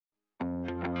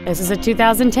This is a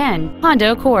 2010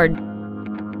 Honda Accord.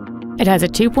 It has a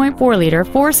 2.4-liter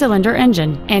four-cylinder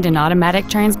engine and an automatic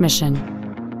transmission.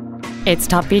 Its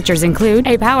top features include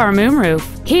a power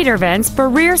moonroof, heater vents for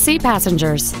rear seat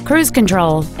passengers, cruise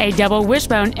control, a double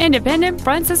wishbone independent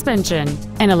front suspension,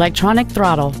 an electronic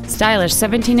throttle, stylish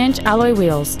 17-inch alloy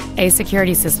wheels, a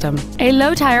security system, a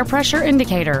low tire pressure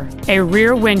indicator, a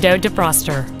rear window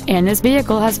defroster, and this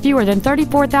vehicle has fewer than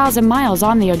 34,000 miles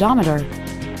on the odometer.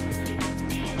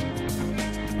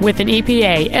 With an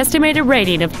EPA estimated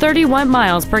rating of 31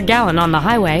 miles per gallon on the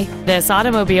highway, this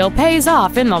automobile pays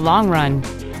off in the long run.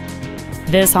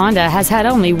 This Honda has had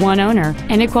only one owner,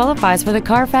 and it qualifies for the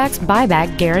Carfax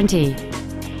buyback guarantee.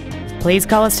 Please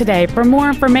call us today for more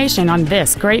information on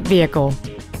this great vehicle.